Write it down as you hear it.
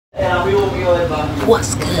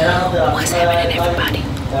What's good? What's happening, everybody?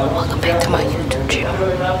 Welcome back to my YouTube channel.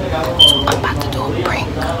 So I'm about to do a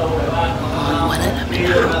prank on one of them in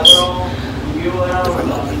the house. The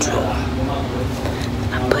remote control.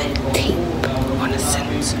 I put tape on the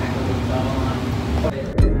sensor.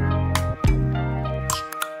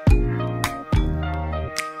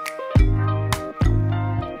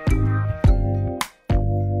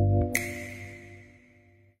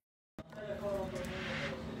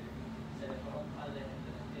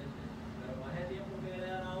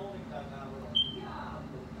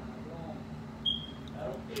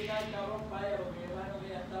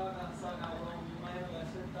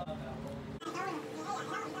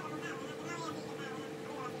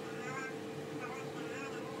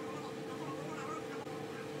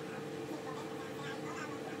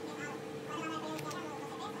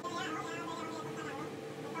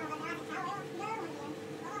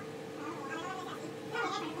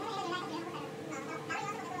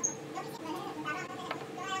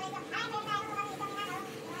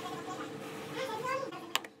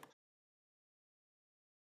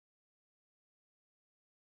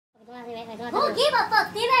 Oh, give a fuck,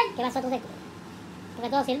 Steven. ¿Qué pasó entonces? ¿Porque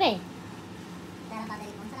todo sirve?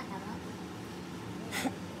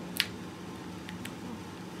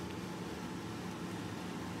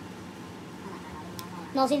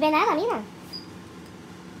 No sirve nada, mira.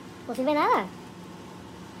 No sirve nada.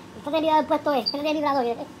 Esto de vibrador puesto es. El de vibrador.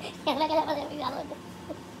 Es la que le pasa el vibrador.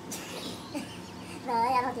 No,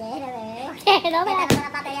 ya no tiene, bebé. Que no me la...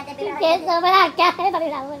 Que no me la caje para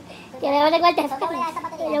vibrador. Que me voy a cortar.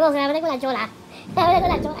 Yo no sé, me voy con la chola. Me voy con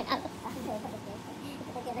la chola, cabrón.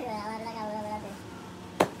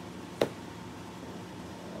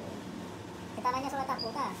 ¿Qué tamaño son estas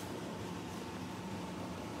putas?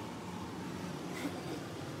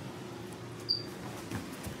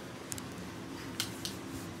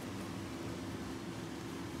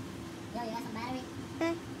 Yo, you got some battery?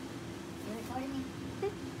 You recording me?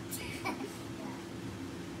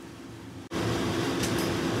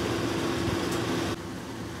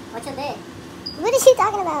 What's your day? What is she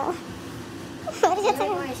talking about? What is she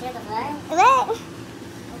talking about? What?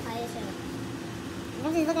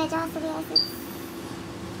 I'm just looking at y'all, silly asses.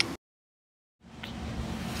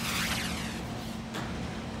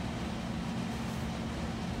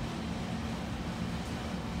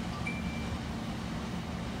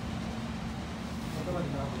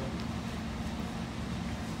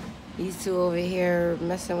 These two over here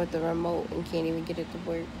messing with the remote and can't even get it to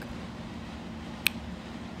work.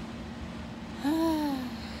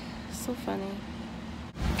 So funny.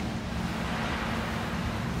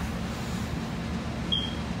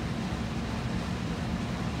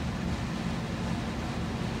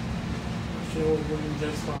 Shit was working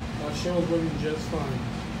just fine. That shit was working just fine.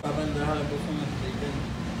 La pendeja le puso un sticker.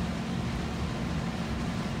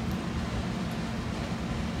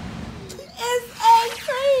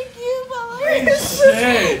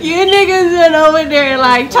 Shit. You niggas been over there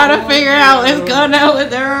like trying to figure out what's going on with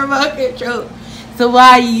the remote control. So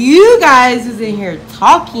while you guys is in here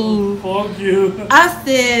talking, Fuck you. I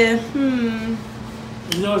said,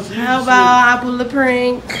 how about I pull a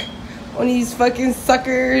prank on these fucking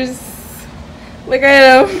suckers? Look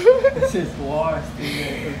at them. This is washed,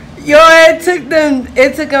 dude. Yo, it took them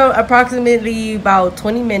approximately about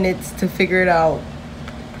 20 minutes to figure it out.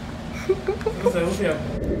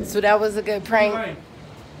 So that was a good prank.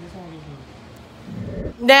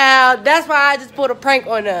 Now, that's why I just pulled a prank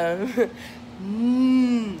on them.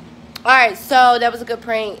 Alright, so that was a good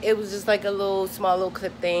prank. It was just like a small little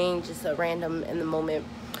clip thing, just a random in the moment.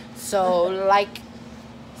 So, like,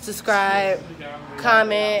 subscribe,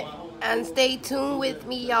 comment, and stay tuned with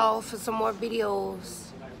me, y'all, for some more videos.